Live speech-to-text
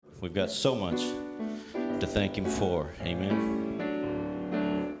We've got so much to thank Him for. Amen.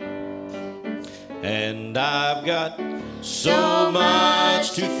 And I've got so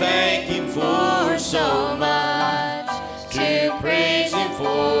much to thank Him for, so much to praise Him for.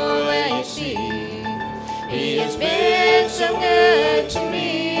 Well, you see, He has been so good to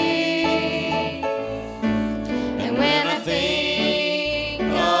me. And when I think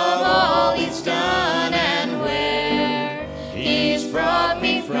of all He's done and where He's brought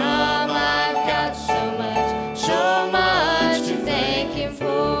me from, I've got so much to thank Him for.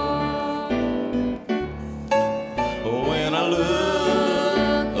 When I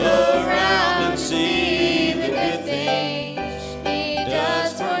look around and see the good things He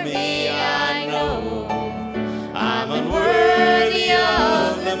does for me, I know I'm unworthy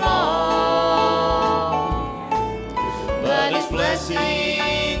of them all. But His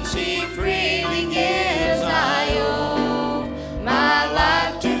blessings He freely gives, I owe my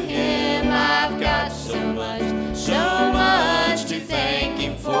life to Him. I've got so much to thank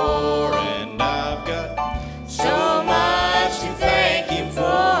Him for, and I've got so much to thank Him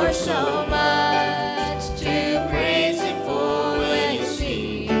for, so much to praise Him for. When you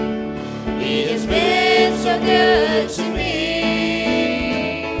see, He has been so good to